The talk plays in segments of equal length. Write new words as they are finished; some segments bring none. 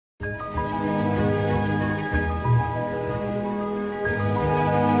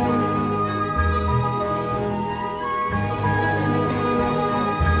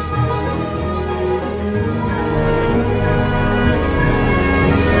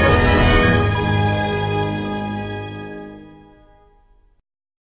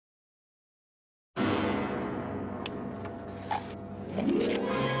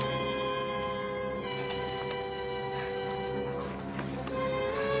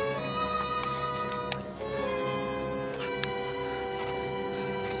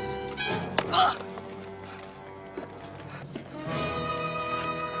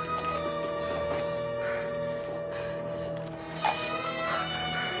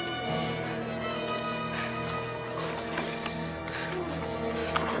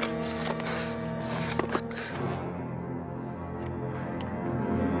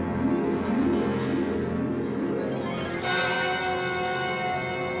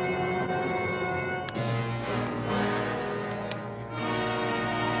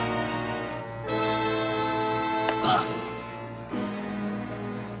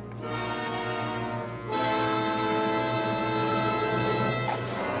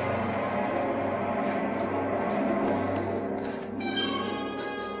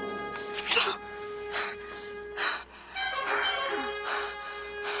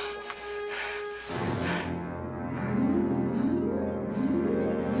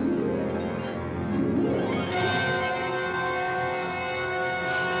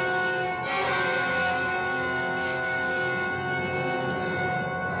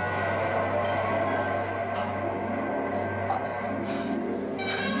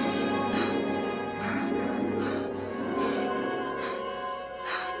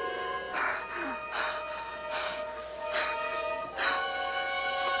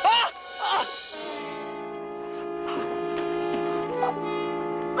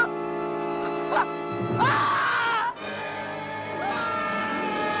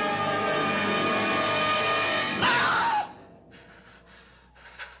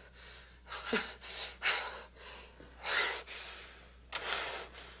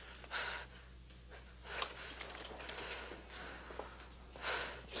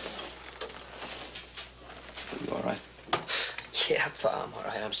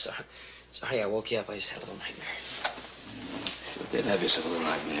right. I'm sorry. Sorry I woke you up. I just had a little nightmare. Sure did have yourself a little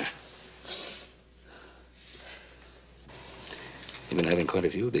nightmare. You've been having quite a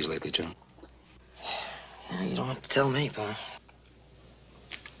few of these lately, Joe. Yeah, you don't have to tell me, Pa.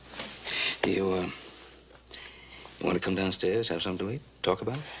 Do you want to come downstairs, have something to eat, talk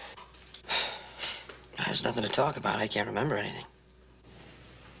about it? There's nothing to talk about. I can't remember anything.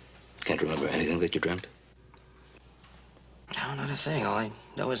 Can't remember anything that you dreamt? No, not a thing. All I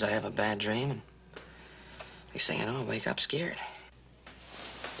know is I have a bad dream, and next thing I know, I wake up scared.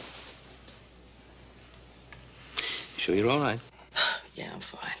 Sure you're all right? Yeah, I'm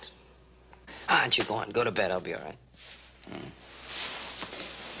fine. Ah, don't you go on. Go to bed. I'll be all right.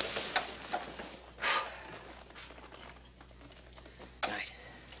 Night.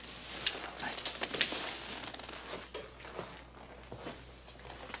 Night.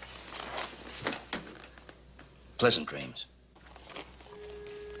 Pleasant dreams.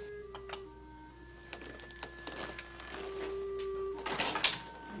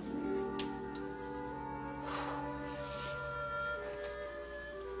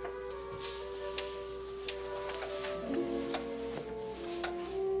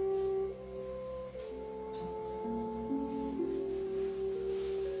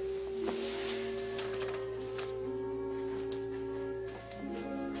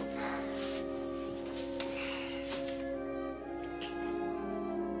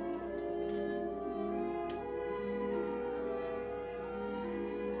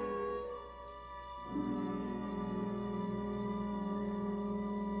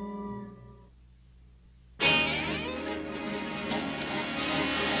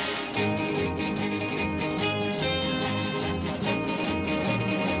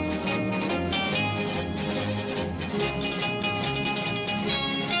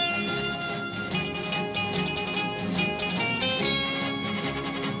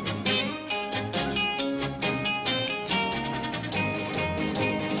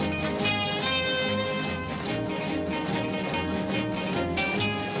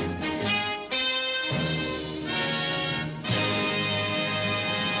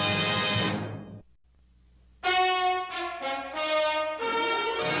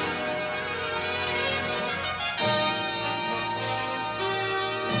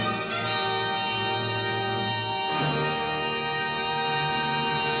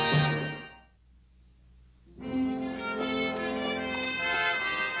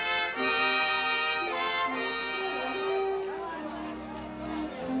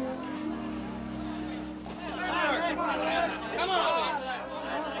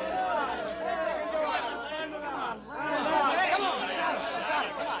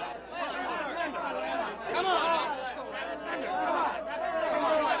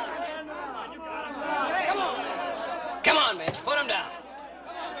 Come on, man. Put him down.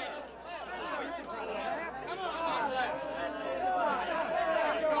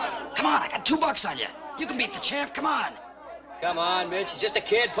 Come on, I got $2 on you. You can beat the champ, come on. Come on, Mitch. He's just a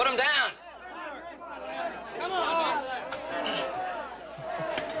kid. Put him down. Come on.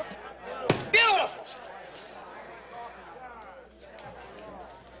 Beautiful.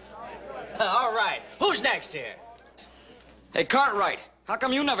 All right. Who's next here? Hey, Cartwright, how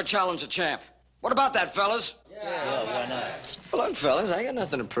come you never challenged the champ? What about that, fellas? Yeah, why not? Well, look, fellas, I got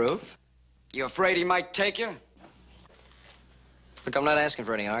nothing to prove. You afraid he might take you? Look, I'm not asking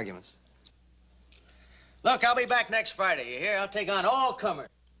for any arguments. Look, I'll be back next Friday. You hear? I'll take on all comers.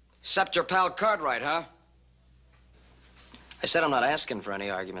 Except your pal Cartwright, huh? I said I'm not asking for any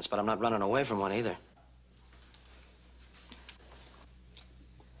arguments, but I'm not running away from one either.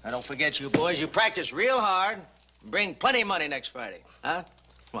 Now, don't forget, you boys, you practice real hard. Bring plenty of money next Friday, huh?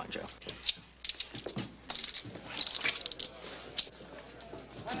 Come on, Joe.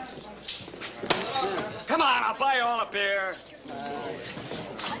 Come on, I'll buy you all a beer.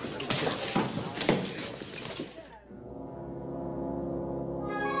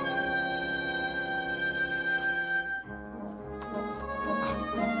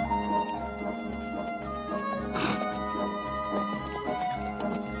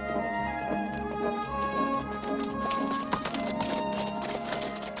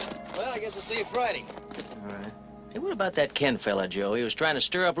 Well, I guess I'll see you Friday. All right. Hey, what about that Ken fella, Joe? He was trying to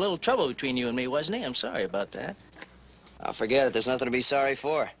stir up a little trouble between you and me, wasn't he? I'm sorry about that. I'll forget it. There's nothing to be sorry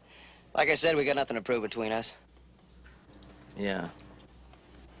for. Like I said, we got nothing to prove between us. Yeah.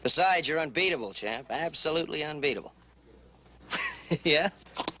 Besides, you're unbeatable, champ. Absolutely unbeatable. Yeah?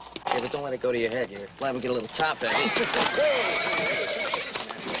 Yeah, but don't let it go to your head. You're liable to get a little top heavy.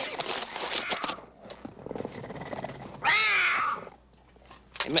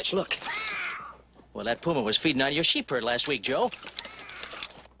 Hey, Mitch, look. Well, that puma was feeding on your sheep herd last week, Joe.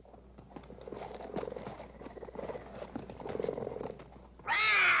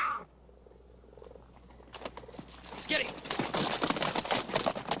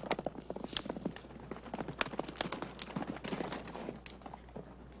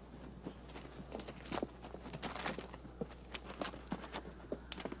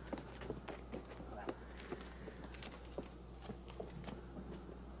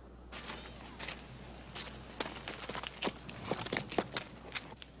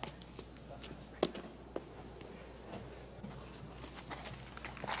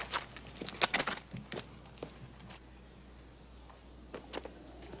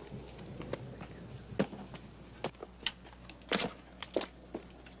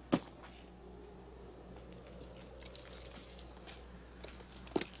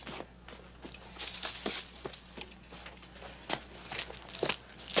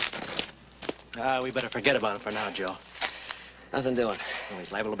 We better forget about it for now, Joe. Nothing doing. Well,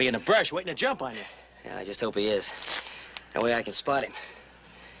 he's liable to be in the brush waiting to jump on you. Yeah, I just hope he is. That way I can spot him.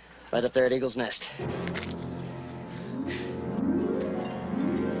 Right up there at Eagle's Nest.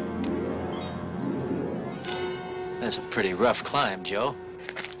 That's a pretty rough climb, Joe.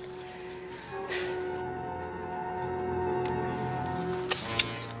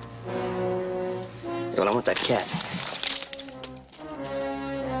 Well, I want that cat.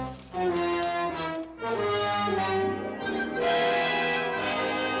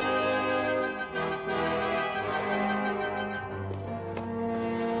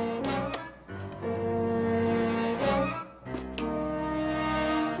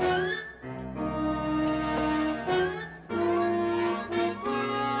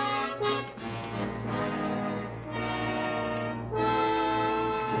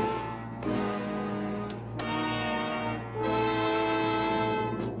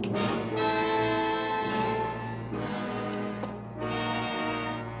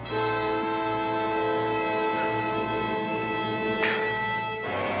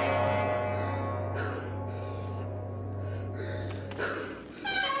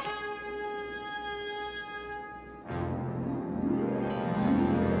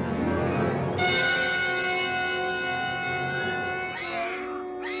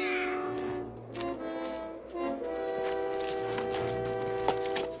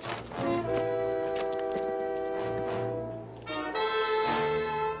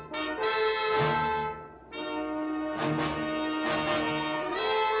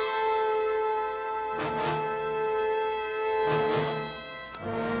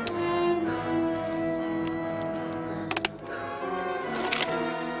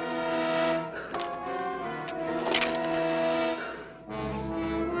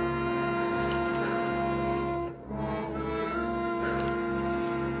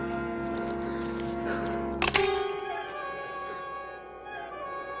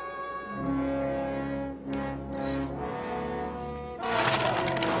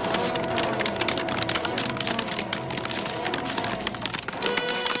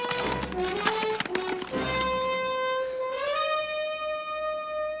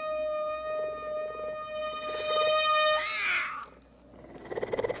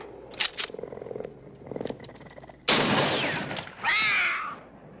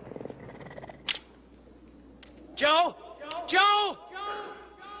 Joe! Joe!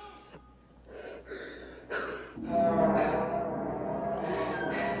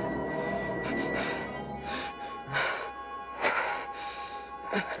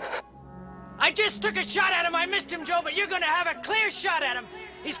 I just took a shot at him. I missed him, Joe, but you're gonna have a clear shot at him.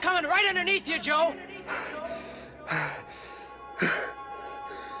 He's coming right underneath you, Joe.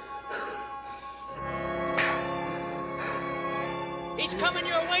 He's coming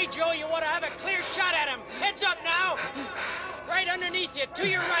your way, Joe. You want to have a clear shot at him. Heads up now. Right underneath you, to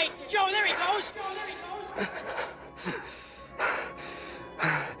your right. Joe, there he goes.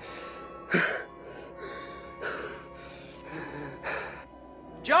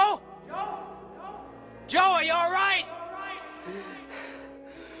 Joe? Joe, are you all right?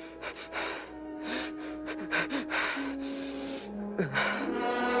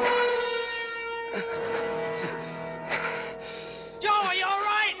 Joe, are you all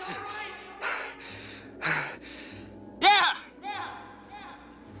right?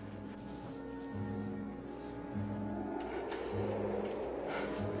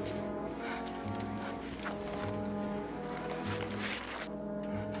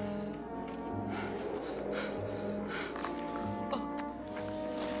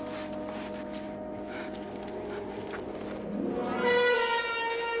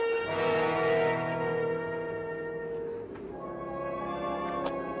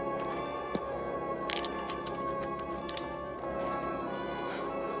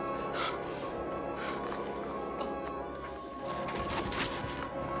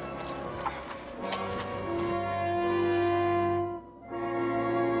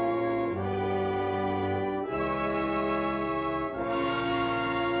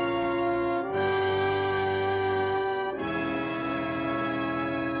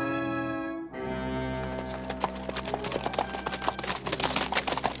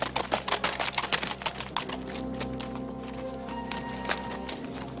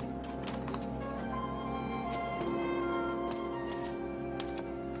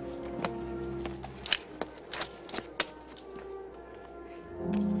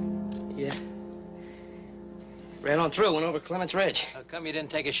 Yeah. Ran on through, went over Clement's Ridge. How come you didn't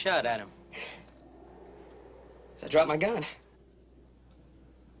take a shot at him? So I dropped my gun.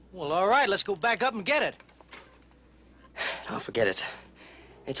 Well, all right, let's go back up and get it. Oh, forget it.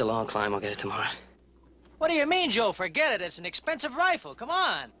 It's a long climb. I'll get it tomorrow. What do you mean, Joe? Forget it. It's an expensive rifle. Come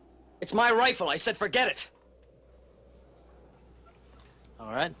on. It's my rifle. I said forget it.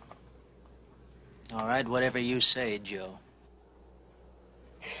 All right. All right, whatever you say, Joe.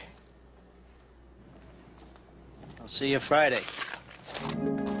 I'll see you Friday.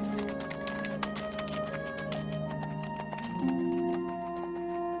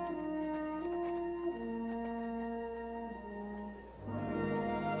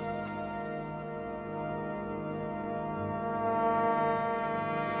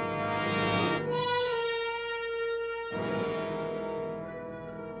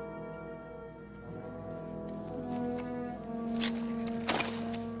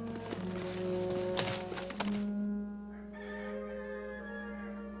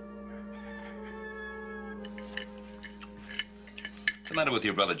 What's the matter with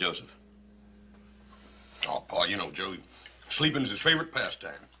your brother Joseph? Oh, Pa, you know, Joe, sleeping's his favorite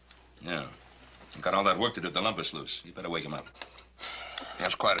pastime. Yeah. He's got all that work to do at the lumber sluice. You better wake him up.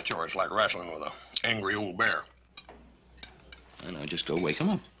 That's quite a chore. It's like wrestling with an angry old bear. I know, just go wake him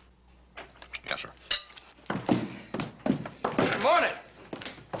up. Yes, sir. Good morning.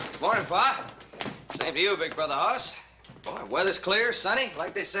 Morning, Pa. Same to you, big brother Hoss. Boy, weather's clear, sunny,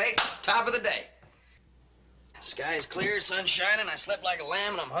 like they say, top of the day. Sky's clear, sun's shining, I slept like a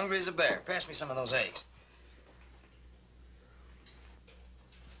lamb, and I'm hungry as a bear. Pass me some of those eggs.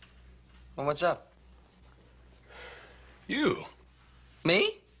 Well, what's up? You?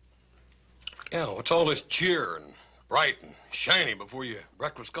 Me? Yeah, what's all this cheer and bright and shiny before your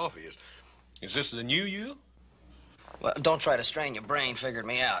breakfast coffee? Is this the new you? Well, don't try to strain your brain figuring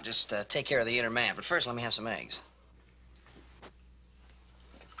me out. Just take care of the inner man. But first, let me have some eggs.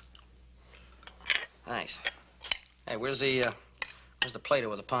 Thanks. Hey, where's the Plato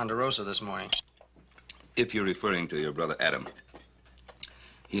with the Ponderosa this morning? If you're referring to your brother Adam,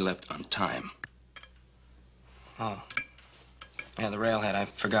 he left on time. Oh. Yeah, the railhead. I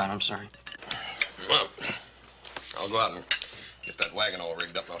forgot. I'm sorry. Well, I'll go out and get that wagon all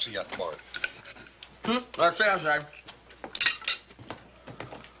rigged up, and I'll see you at the barn. Let's stay outside.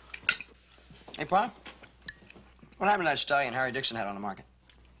 Hey, Pa, what happened to that stallion Harry Dixon had on the market?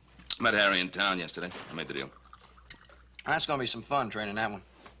 Met Harry in town yesterday. I made the deal. That's gonna be some fun training that one.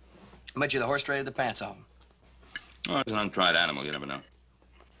 I bet you the horse traded the pants off him. Oh, it's an untried animal. You never know.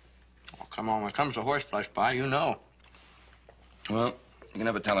 Oh, come on, when it comes to horse flesh, Pa, you know. Well, you can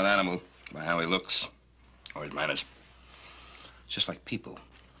never tell an animal by how he looks or his manners. It's just like people.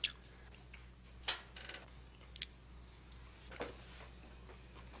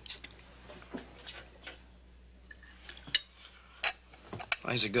 Well,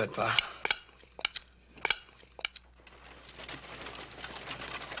 these are good, Pa.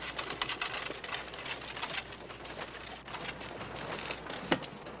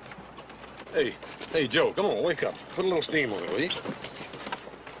 Hey, Joe, come on, wake up. Put a little steam on it, will you?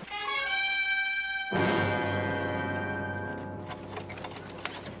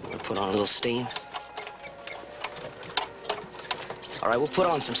 We'll put on a little steam. All right, we'll put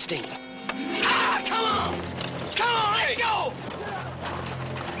on some steam. Ah, come on! Come on, let's go!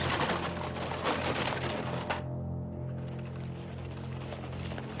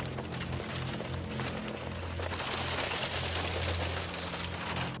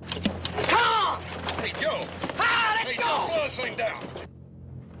 Hey, Joe. Ah, let's go! Joe, slow this thing down.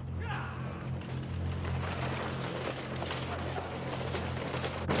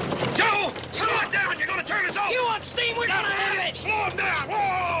 Joe, slow it down. You're gonna turn us over. You want steam? We're gonna have it! Slow it down.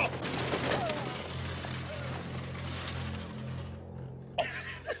 Whoa! What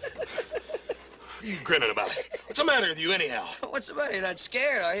are you grinning about? What's the matter with you, anyhow? What's the matter? You're not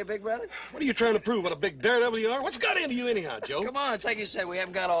scared, are you, big brother? What are you trying to prove? What a big daredevil you are? What's got into you, anyhow, Joe? Come on, it's like you said, we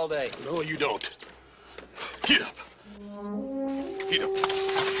haven't got all day. No, you don't. Get up. Get up.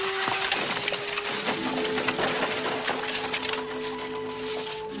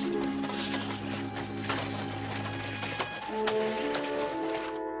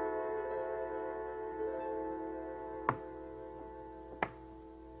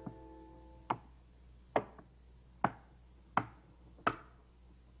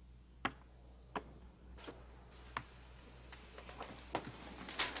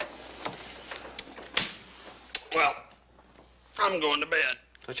 Well, I'm going to bed.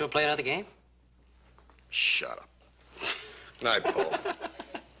 Don't you play another game? Shut up. Good night, Paul.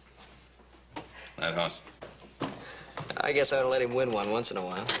 That horse. I guess I ought to let him win one once in a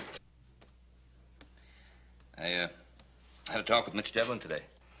while. I had a talk with Mitch Devlin today.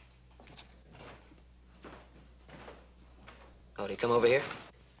 Oh, did he come over here?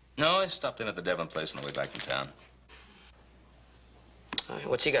 No, I stopped in at the Devlin place on the way back from town.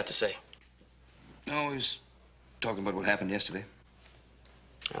 What's he got to say? No, he's talking about what happened yesterday.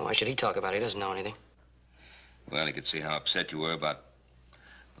 Why should he talk about it? He doesn't know anything. Well, he could see how upset you were about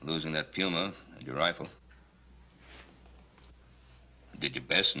losing that Puma and your rifle. You did your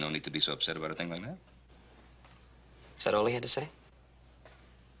best, no need to be so upset about a thing like that. Is that all he had to say?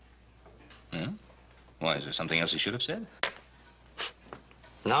 Yeah? Why, is there something else he should have said?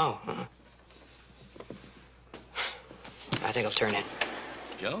 No. I think I'll turn in.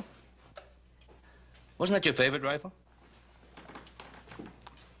 Joe? Wasn't that your favorite rifle?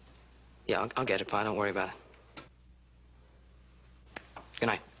 Yeah, I'll get it, Pa. Don't worry about it. Good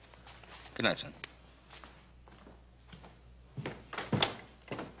night. Good night, son.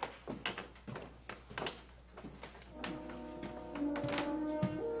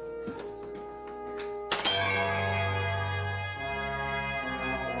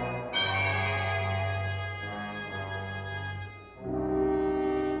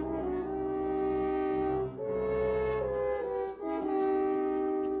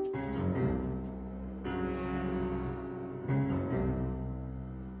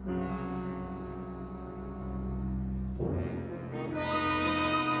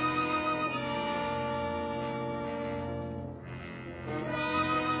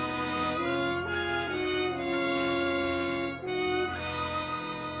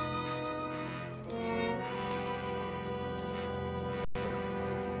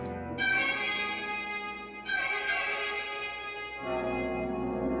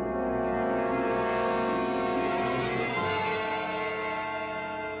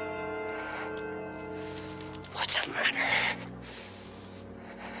 What's the matter?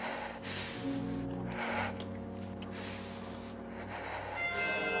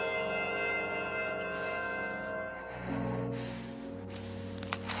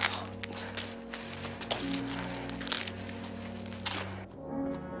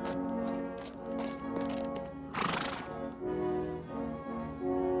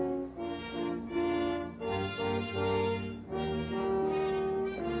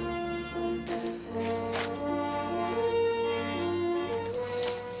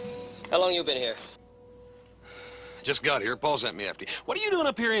 How long you been here? Just got here. Paul sent me after you. What are you doing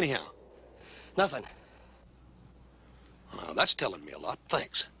up here anyhow? Nothing. Well, that's telling me a lot.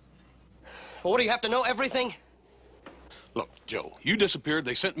 Thanks. Well, what do you have to know? Everything? Look, Joe, you disappeared.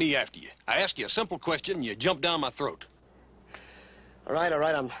 They sent me after you. I asked you a simple question, and you jumped down my throat. All right.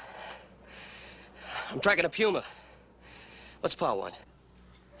 I'm tracking a Puma. What's Pa want?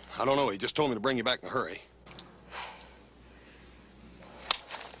 I don't know. He just told me to bring you back in a hurry.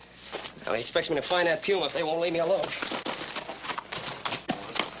 Now, he expects me to find that Puma if they won't leave me alone.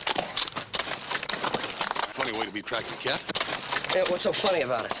 Funny way to be tracking a cat. Yeah, what's so funny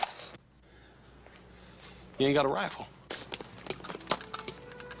about it? You ain't got a rifle.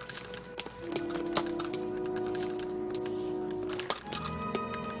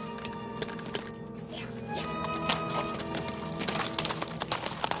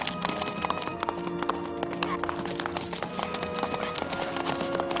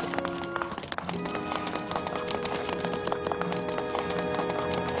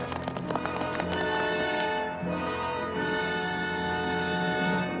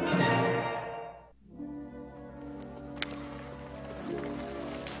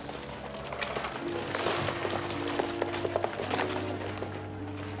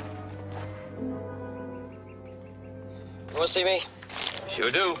 You want to see me? Sure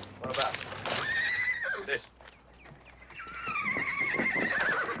do. What about? This.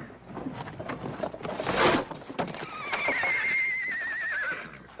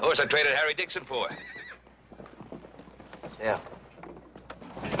 Horse I traded Harry Dixon for. Yeah.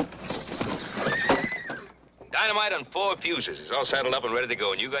 Dynamite on 4 fuses. It's all saddled up and ready to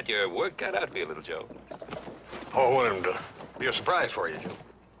go, and you got your work cut out for you, little Joe. Oh, I wanted him to be a surprise for you, Joe.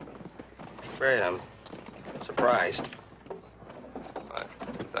 Great, I'm surprised. I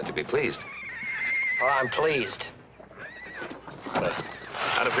thought you'd be pleased. Well, I'm pleased. I'd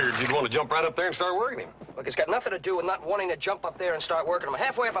have figured you'd want to jump right up there and start working him. Look, it's got nothing to do with not wanting to jump up there and start working. I'm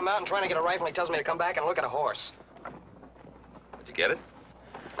halfway up a mountain trying to get a rifle, and he tells me to come back and look at a horse. Did you get it?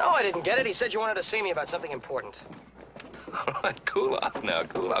 No, I didn't get it. He said you wanted to see me about something important. All right, cool off now,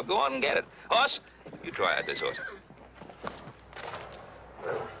 cool off. Go on and get it. Horse, you try out this horse.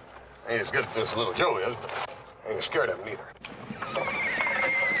 Ain't as good as this little Joe is, but I ain't scared of him either.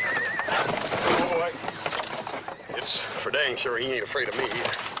 Oh, boy. It's for dang sure he ain't afraid of me either.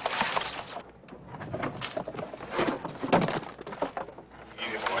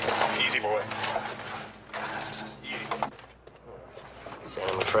 Easy, boy. Easy, boy. Easy. Say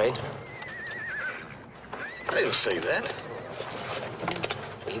I'm afraid. I didn't say that.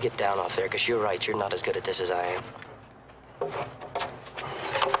 get down off there, because you're right. You're not as good at this as I am.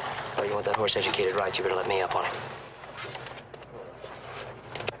 Oh, you want that horse educated right, you better let me up on him.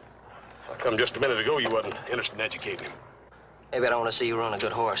 How come just a minute ago you wasn't interested in educating him? Maybe I don't want to see you run a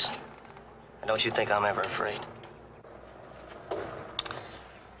good horse. And don't you think I'm ever afraid.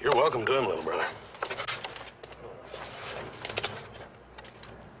 You're welcome to him, little brother.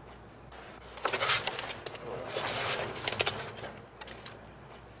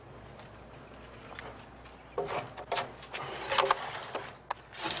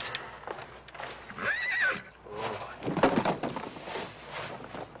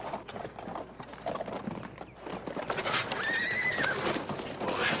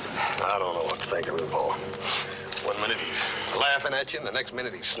 I don't know what to think of him, Paul. One minute he's laughing at you, and the next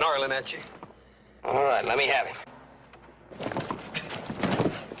minute he's snarling at you. All right, let me have him.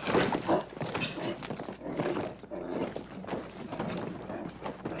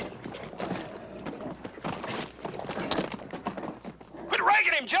 Quit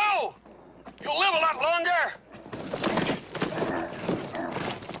ragging him, Joe! You'll live a lot longer!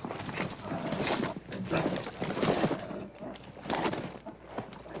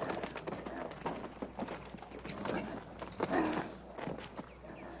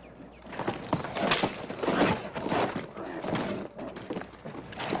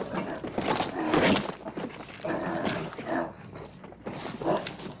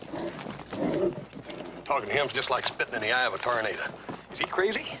 Talking to him's just like spitting in the eye of a tornado. Is he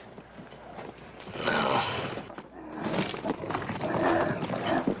crazy? No.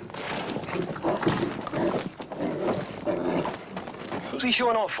 Who's he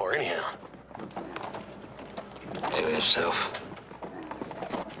showing off for, anyhow? Maybe himself.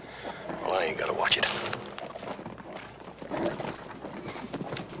 Well, I ain't gotta watch it.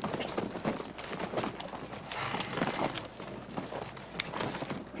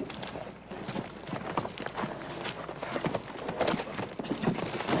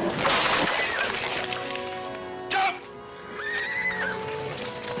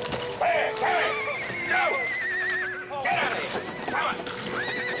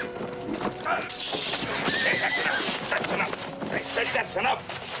 That's enough.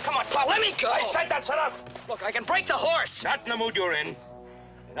 Come on, Paul, let me go! I said that's enough. Look, I can break the horse. Not in the mood you're in. You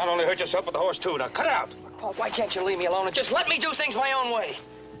not only hurt yourself, but the horse, too. Now, cut it out. Paul, why can't you leave me alone and just let me do things my own way?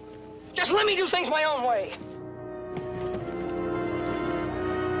 Just let me do things my own way.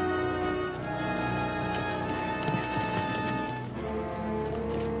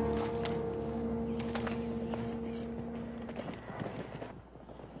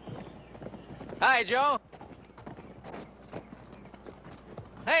 Hi, Joe.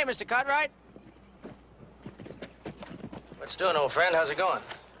 Hey, Mr. Cartwright. What's doing, old friend? How's it going?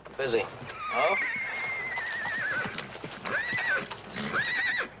 Busy. Oh?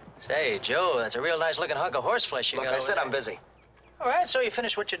 Say, Joe, that's a real nice-looking hunk of horse flesh you got. Look, I said there. I'm busy. All right, so you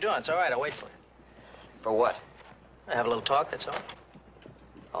finish what you're doing. It's all right. I'll wait for you. For what? I have a little talk, that's all.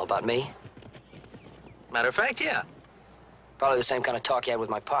 All about me? Matter of fact, yeah. Probably the same kind of talk you had with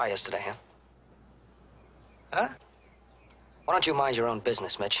my pa yesterday, huh? Huh? Why don't you mind your own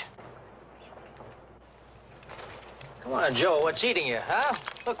business, Mitch? Come on, Joe, what's eating you, huh?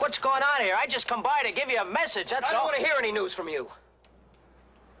 Look, what's going on here? I just come by to give you a message, that's I don't all. want to hear any news from you.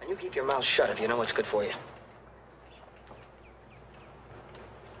 And you keep your mouth shut if you know what's good for you.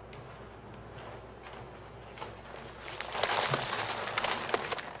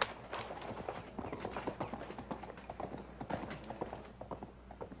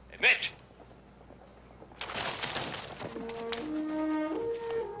 Hey, Mitch!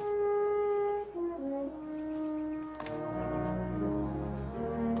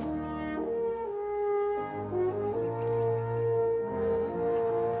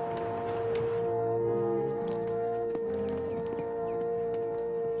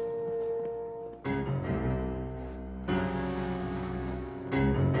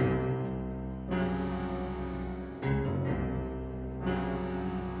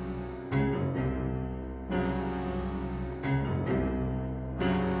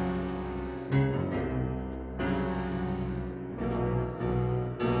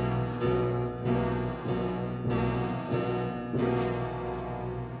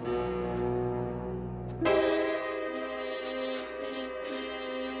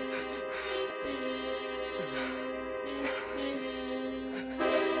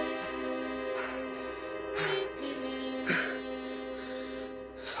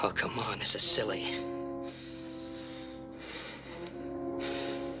 Oh, come on, this is silly.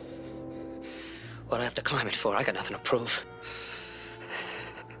 What do I have to climb it for? I got nothing to prove.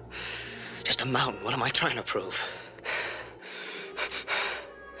 Just a mountain. What am I trying to prove?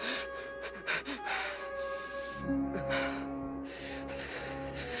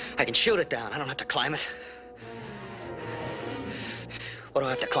 I can shoot it down. I don't have to climb it. What do I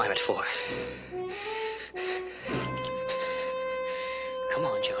have to climb it for? Come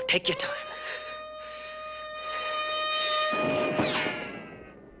on, Joe. Take your time.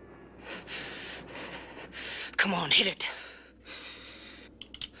 Come on, hit it.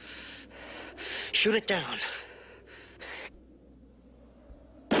 Shoot it down.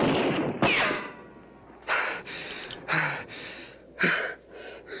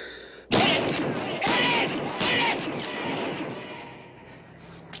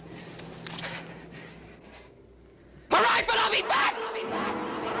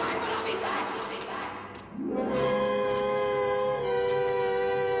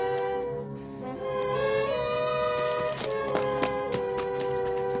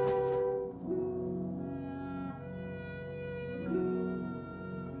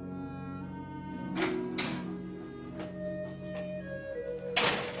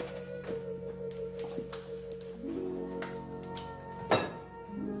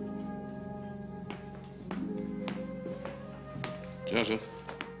 Joseph.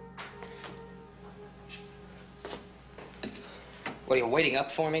 What, are you waiting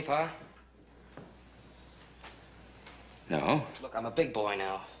up for me, Pa? No. Look, I'm a big boy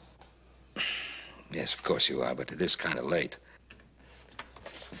now. Yes, of course you are, but it is kind of late.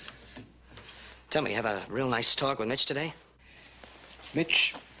 Tell me, you have a real nice talk with Mitch today?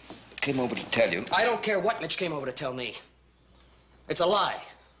 Mitch came over to tell you. I don't care what Mitch came over to tell me. It's a lie.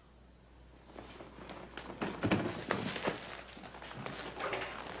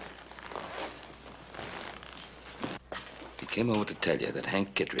 He came over to tell you that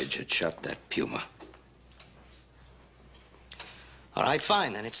Hank Kittredge had shot that puma. All right,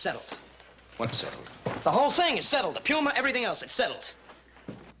 fine, then. It's settled. What's settled? The whole thing is settled. The puma, everything else, it's settled.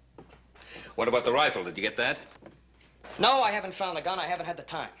 What about the rifle? Did you get that? No, I haven't found the gun. I haven't had the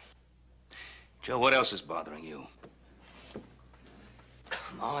time. Joe, what else is bothering you?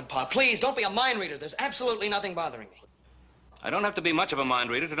 Come on, Pa. Please, don't be a mind reader. There's absolutely nothing bothering me. I don't have to be much of a mind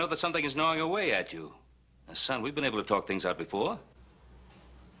reader to know that something is gnawing away at you. Now, son, we've been able to talk things out before.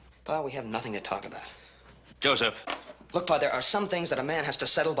 Pa, we have nothing to talk about. Joseph. Look, Pa, there are some things that a man has to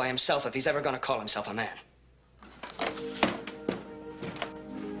settle by himself if he's ever going to call himself a man.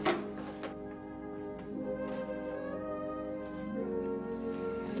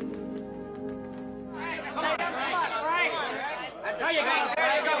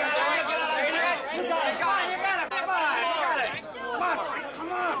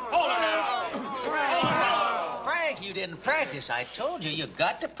 You didn't practice. I told you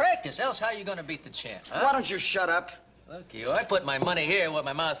got to practice, else how are you going to beat the champ? Huh? Why don't you shut up? Look, you, I put my money here where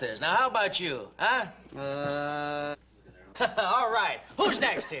my mouth is. Now, how about you, huh? All right. Who's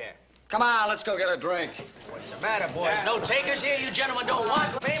next here? Come on, let's go get a drink. What's the matter, boys? No takers here? You gentlemen don't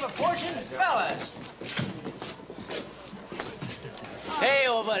want fame or fortune? Fellas. Hey,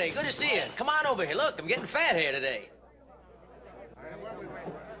 old buddy. Good to see you. Come on over here. Look, I'm getting fat here today.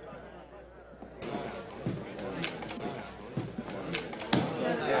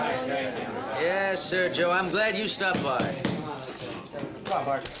 Yes, sir, Joe. I'm glad you stopped by. Come on,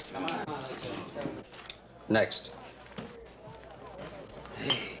 Bart. Come on. Next.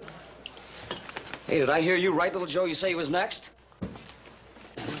 Hey, did I hear you right, little Joe? You say he was next?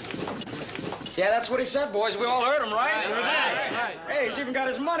 Yeah, that's what he said, boys. We all heard him, right? Right. Hey, he's even got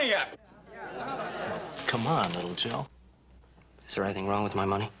his money up. Come on, little Joe. Is there anything wrong with my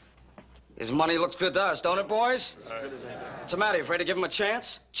money? His money looks good to us, don't it, boys? What's the matter? You afraid to give him a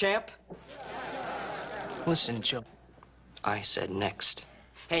chance, champ? Listen, Joe. I said next.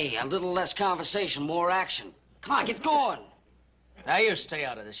 Hey, a little less conversation, more action. Come on, get going. Now, you stay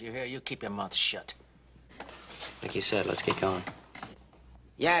out of this, you hear? You keep your mouth shut. Like you said, let's get going.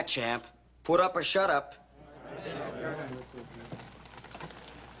 Yeah, champ. Put up or shut up.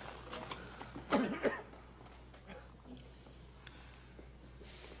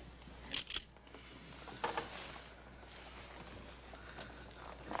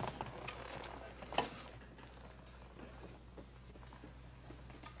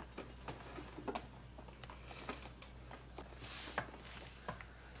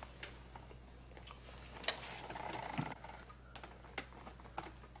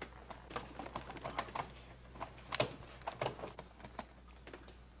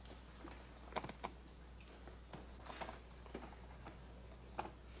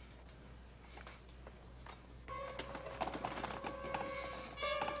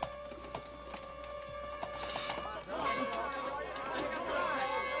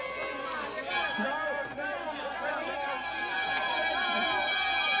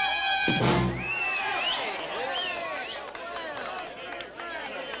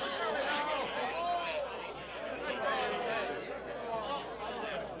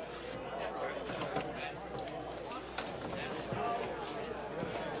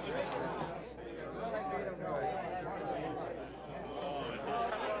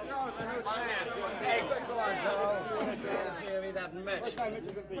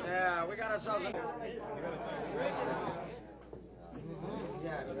 Yeah, we got ourselves a...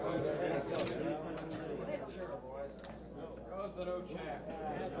 Goes the new champ.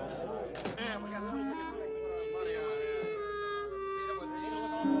 Yeah, we got some money on here.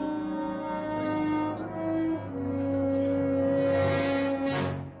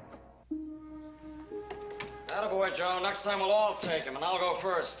 Attaboy, Joe. Next time we'll all take him, and I'll go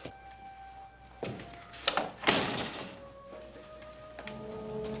first.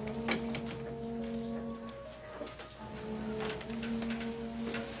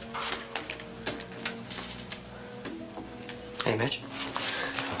 Hey, Mitch.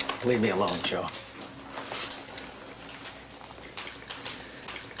 Leave me alone, Joe.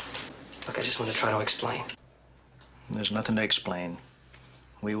 Look, I just want to try to explain. There's nothing to explain.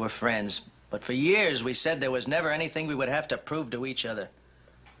 We were friends, but for years we said there was never anything we would have to prove to each other.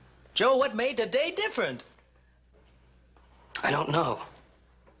 Joe, what made today different? I don't know.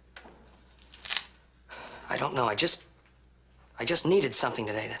 I don't know. I just needed something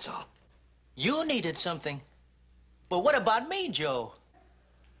today, that's all. You needed something? But what about me, Joe?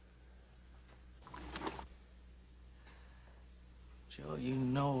 Joe, you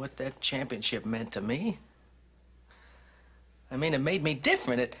know what that championship meant to me. I mean, it made me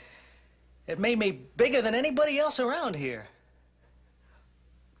different. It made me bigger than anybody else around here.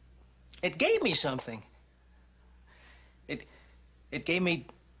 It gave me something. It gave me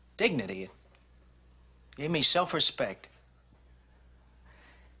dignity. It gave me self-respect.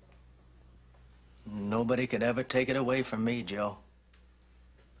 Nobody could ever take it away from me, Joe.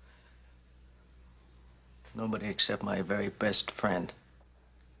 Nobody except my very best friend.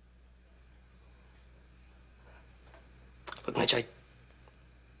 Look, Mitch, I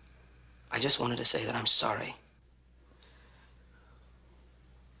just wanted to say that I'm sorry.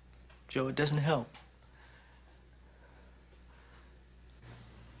 Joe, it doesn't help.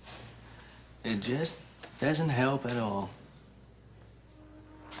 It just doesn't help at all.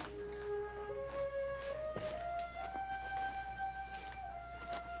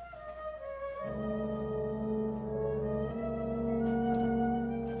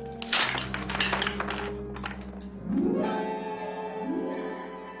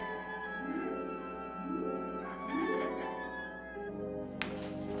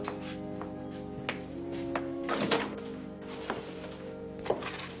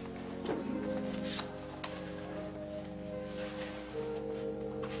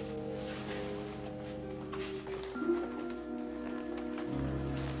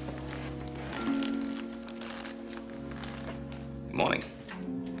 Morning.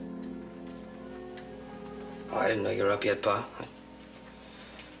 Oh, I didn't know you were up yet, Pa. I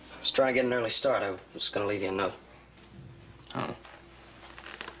was trying to get an early start. I was going to leave you a note. Oh.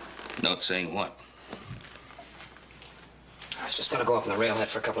 Note saying what? I was just going to go up on the railhead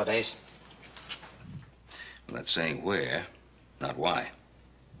for a couple of days. Well, that's saying where, not why.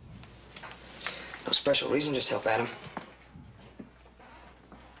 No special reason, just help Adam.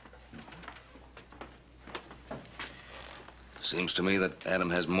 Seems to me that Adam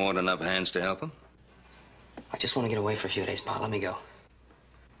has more than enough hands to help him. I just want to get away for a few days, Pa. Let me go.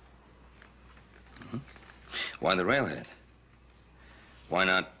 Mm-hmm. Why the railhead? Why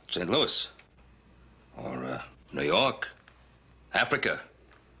not St. Louis? Or New York? Africa?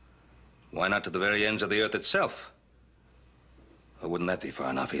 Why not to the very ends of the earth itself? Or wouldn't that be far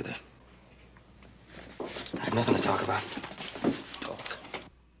enough either? I have nothing to talk about. Talk?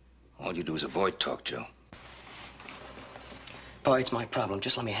 All you do is avoid talk, Joe. Pa, it's my problem.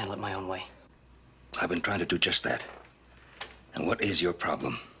 Just let me handle it my own way. I've been trying to do just that. And what is your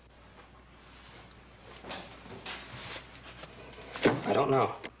problem? I don't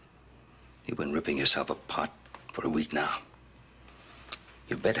know. You've been ripping yourself apart for a week now.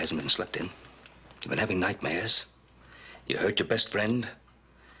 Your bed hasn't been slept in. You've been having nightmares. You hurt your best friend.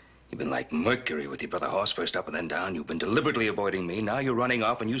 You've been like Mercury with your brother Hoss, first up and then down. You've been deliberately avoiding me. Now you're running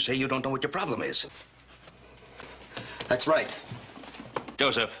off and you say you don't know what your problem is. That's right.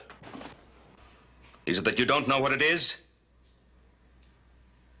 Joseph, is it that you don't know what it is?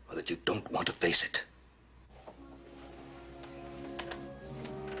 Or that you don't want to face it?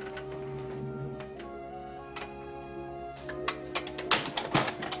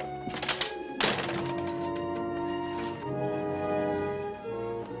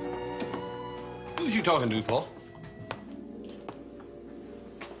 Who's you talking to, Paul?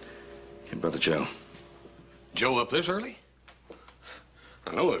 Your brother Joe. Joe up this early?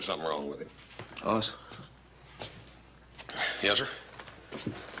 I know there's something wrong with him. Hoss? Yes, sir?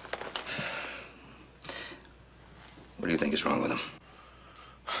 What do you think is wrong with him?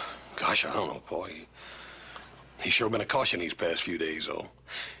 Gosh, I don't know, Paul. He's sure been a caution these past few days, though.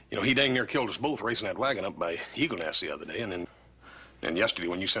 You know, he dang near killed us both racing that wagon up by Eagle Nest the other day, and then yesterday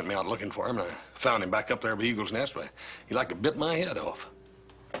when you sent me out looking for him, I found him back up there by Eagle's Nest, but he like to bit my head off.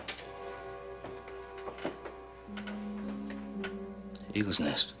 Eagle's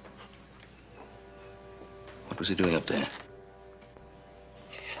Nest? What was he doing up there?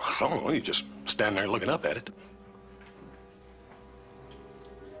 I don't know, he just standing there looking up at it.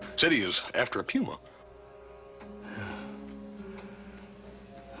 Said he was after a puma.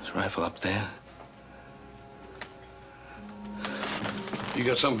 His rifle up there? You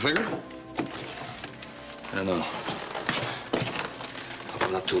got something figured? I don't know. Hope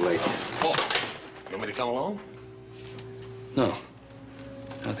I'm not too late. Oh, you want me to come along? No.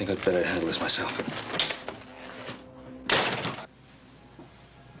 I think I'd better handle this myself.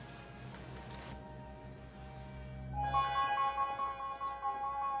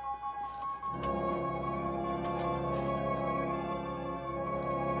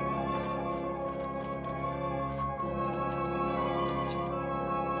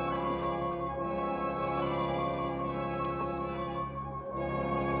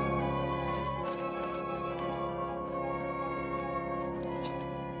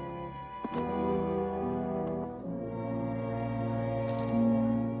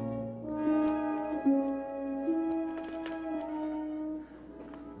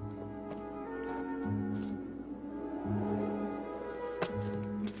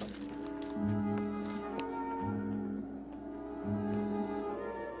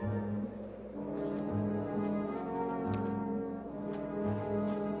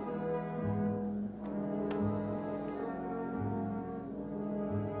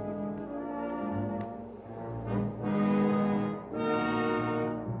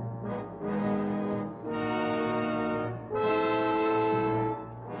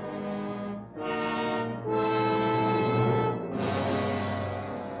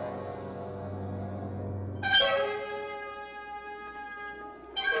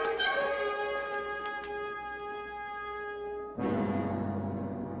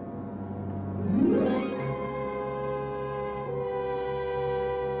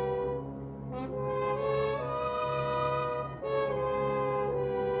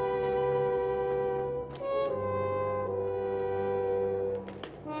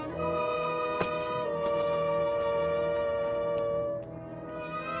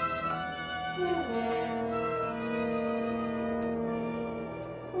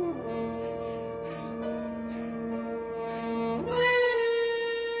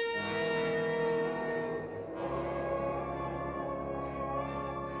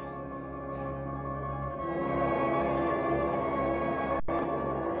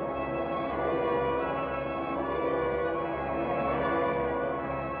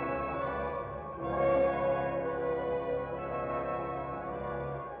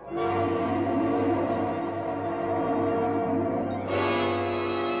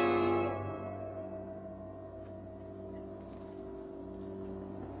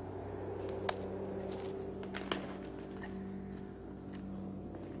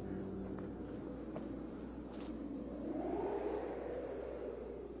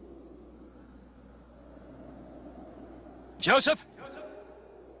 Joseph?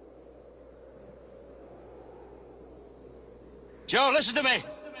 Joe, listen to me.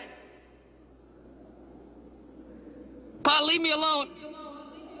 Pa, leave me alone.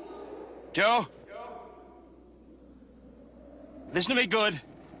 Joe? Listen to me good.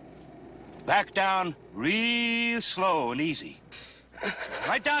 Back down real slow and easy.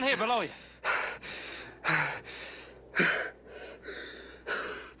 Right down here below you.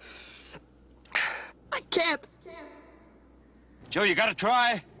 I can't. Joe, you gotta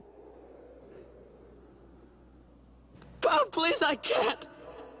try. Pa, please, I can't.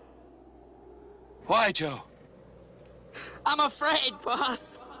 Why, Joe? I'm afraid, Pa.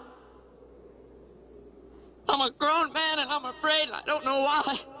 I'm a grown man and I'm afraid and I don't know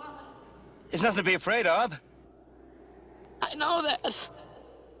why. There's nothing to be afraid of. I know that.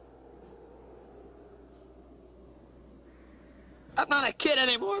 I'm not a kid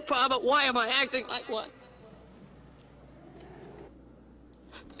anymore, Pa, but why am I acting like one?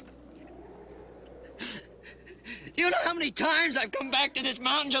 Do you know how many times I've come back to this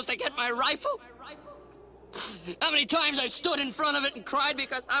mountain just to get my rifle? How many times I've stood in front of it and cried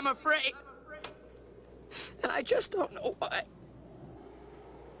because I'm afraid? And I just don't know why.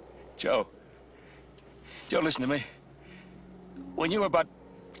 Joe, listen to me. When you were about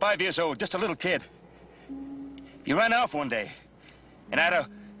 5 years old, just a little kid, you ran off one day and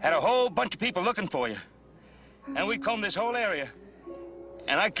had a whole bunch of people looking for you. And we combed this whole area.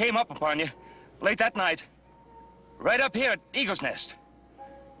 And I came up upon you late that night. Right up here at Eagle's Nest.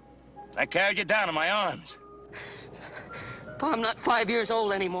 I carried you down in my arms. Pa, I'm not 5 years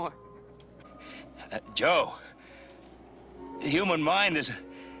old anymore. Joe, the human mind is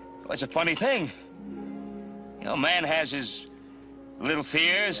a funny thing. You know, man has his little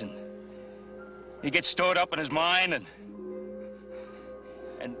fears, and he gets stored up in his mind, and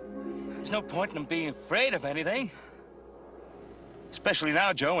there's no point in him being afraid of anything. Especially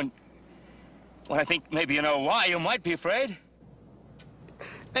now, Joe, when I think maybe you know why you might be afraid.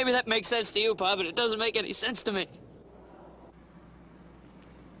 Maybe that makes sense to you, Pa, but it doesn't make any sense to me.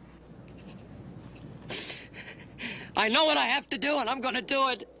 I know what I have to do, and I'm gonna do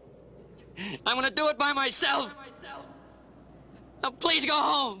it. I'm gonna do it by myself. Now, please go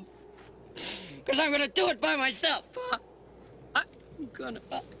home. Because I'm gonna do it by myself, Pa. I'm gonna...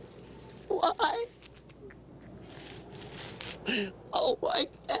 Why? Oh, why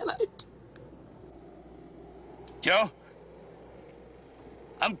can't I? Joe,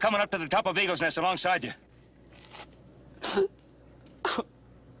 I'm coming up to the top of Eagle's Nest alongside you.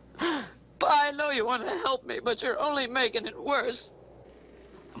 Pa, I know you want to help me, but you're only making it worse.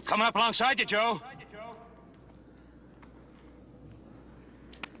 I'm coming up alongside you, Joe.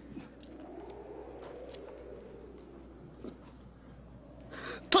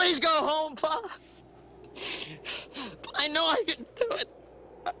 Please go home, Pa. I know I can do it.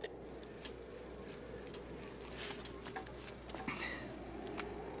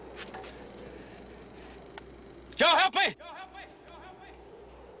 Joe, help me!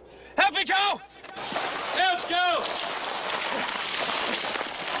 Help me, Joe! Help, Joe!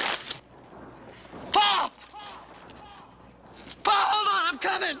 Pa! Pa, hold on, I'm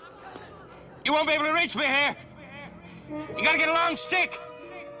coming! You won't be able to reach me here. You gotta get a long stick.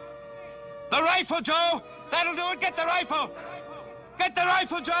 The rifle, Joe! That'll do it. Get the rifle! Get the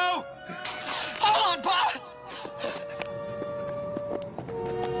rifle, Joe! Hold on, Pa!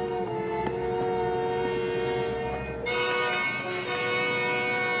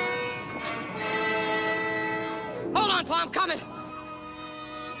 Hold on, Pa, I'm coming!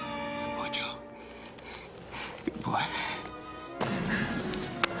 Good boy, Joe. Good boy.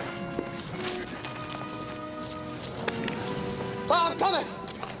 Pa, I'm coming!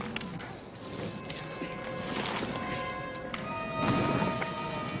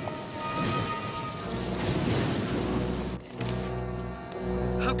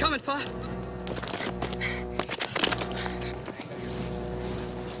 I'm coming, Pa.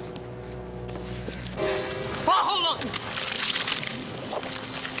 Pa, hold on!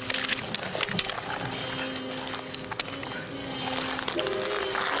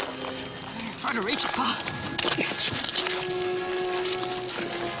 Try to reach it, Pa.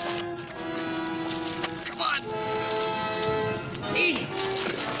 Come on. Easy.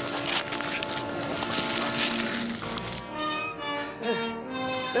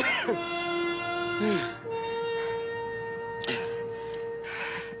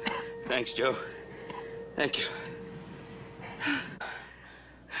 Thanks, Joe. Thank you.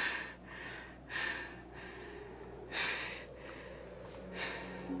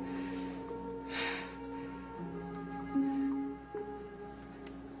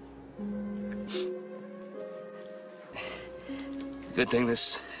 Good thing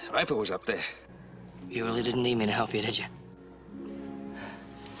this rifle was up there. You really didn't need me to help you, did you?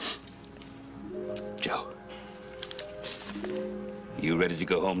 Joe, you ready to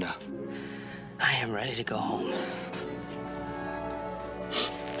go home now? I am ready to go home.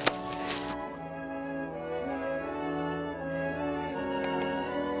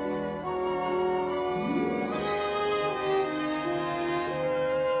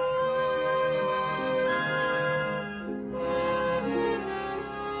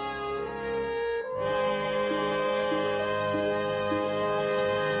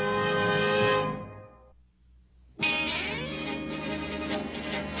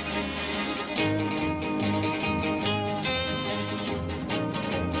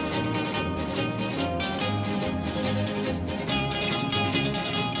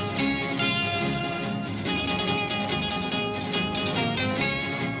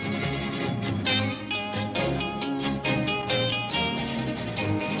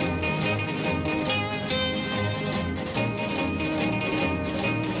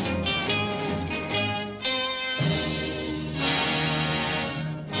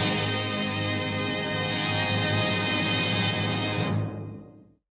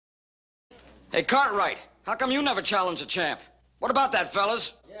 Hey, Cartwright, how come you never challenged the champ? What about that,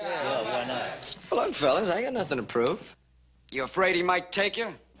 fellas? Well, why not? Well, look, fellas, I got nothing to prove. You afraid he might take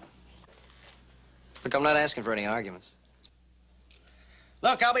you? Look, I'm not asking for any arguments.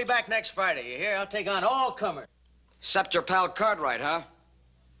 Look, I'll be back next Friday. You hear? I'll take on all comers. Except your pal Cartwright, huh?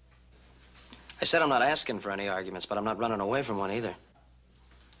 I said I'm not asking for any arguments, but I'm not running away from one either.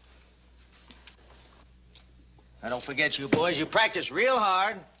 Now, don't forget, you boys, you practice real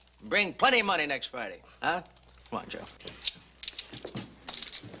hard. Bring plenty of money next Friday, huh? Come on, Joe.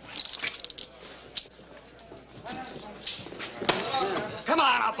 Come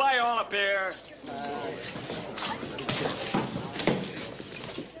on, I'll buy you all a beer.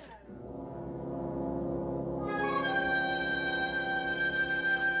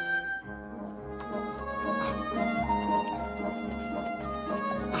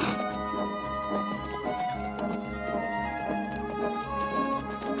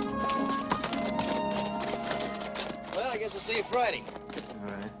 Well, I guess I'll see you Friday.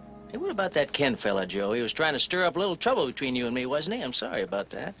 All right. Hey, what about that Ken fella, Joe? He was trying to stir up a little trouble between you and me, wasn't he? I'm sorry about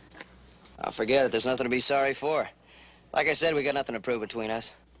that. I'll forget it. There's nothing to be sorry for. Like I said, we got nothing to prove between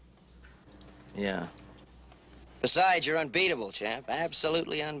us. Yeah. Besides, you're unbeatable, champ.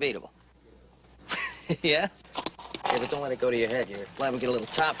 Absolutely unbeatable. Yeah? Yeah, but don't let it go to your head. You're liable to get a little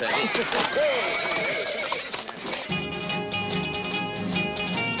top heavy.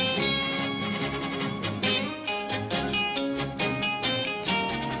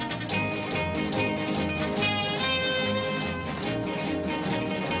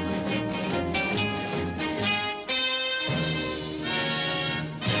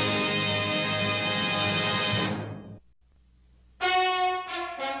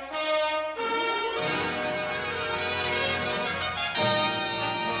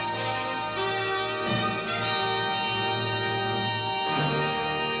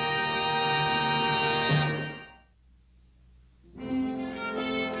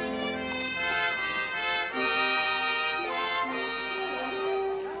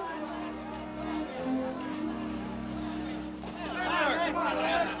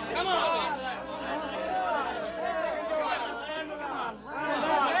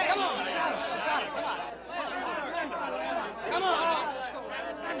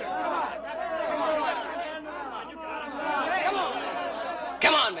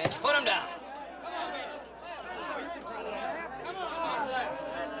 Come on, man. Put him down.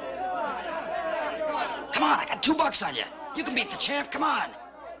 Come on, I got $2 on you. You can beat the champ. Come on.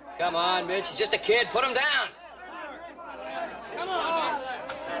 Come on, Mitch. He's just a kid. Put him down. Come on.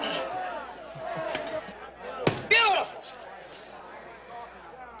 Beautiful.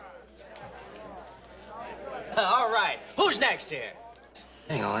 All right. Who's next here?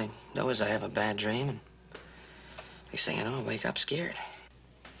 Hey, all I know is I have a bad dream, and next thing I know, I wake up scared.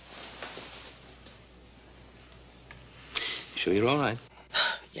 Sure you're all right?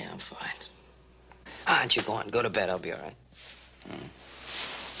 Yeah, I'm fine. Why don't you go on? Go to bed. I'll be all right.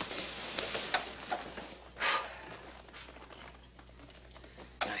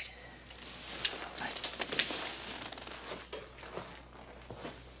 Night. Night.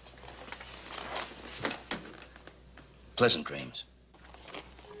 Pleasant dreams.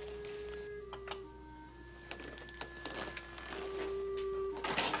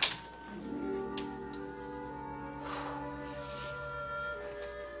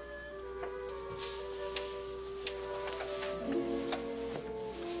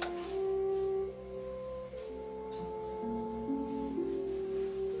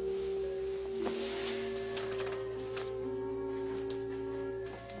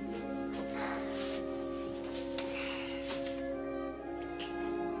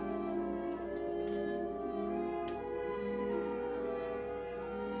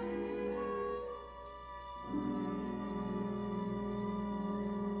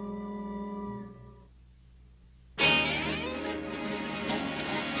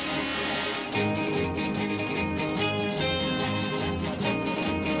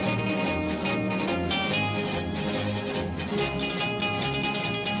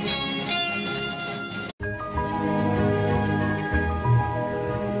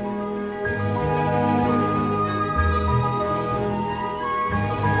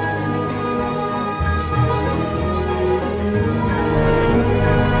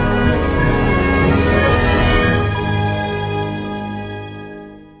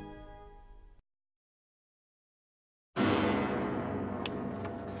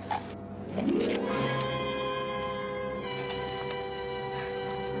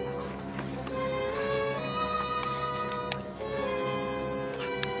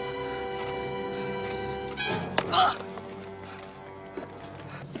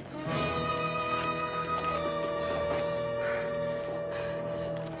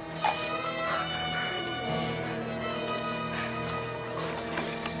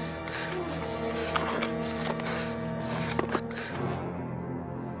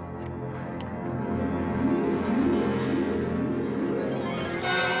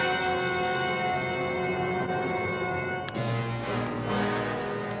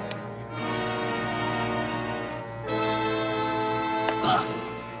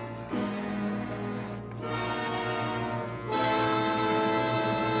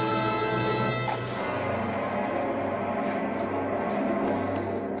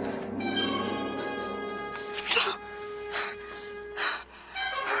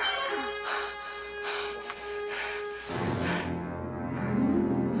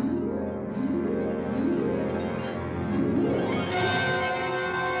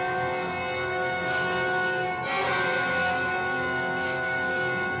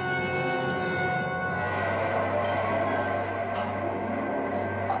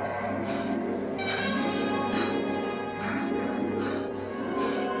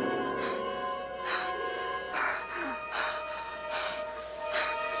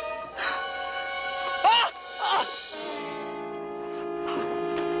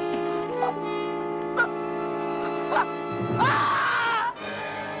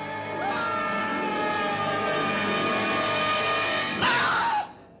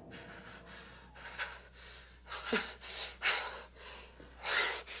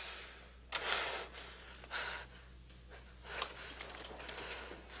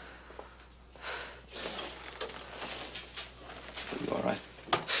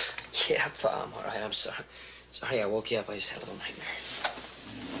 Yeah, Pa, I'm all right. I'm sorry. Sorry I woke you up. I just had a little nightmare.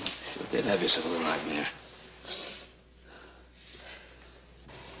 Sure did have yourself a little nightmare.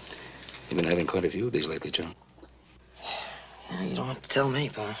 You've been having quite a few of these lately, Joe. Yeah, you don't have to tell me,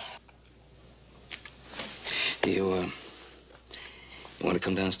 Pa. Do you want to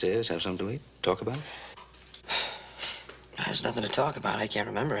come downstairs, have something to eat, talk about it? There's nothing to talk about. I can't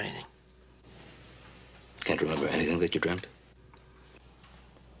remember anything. Can't remember anything that you dreamt?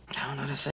 No, not a thing.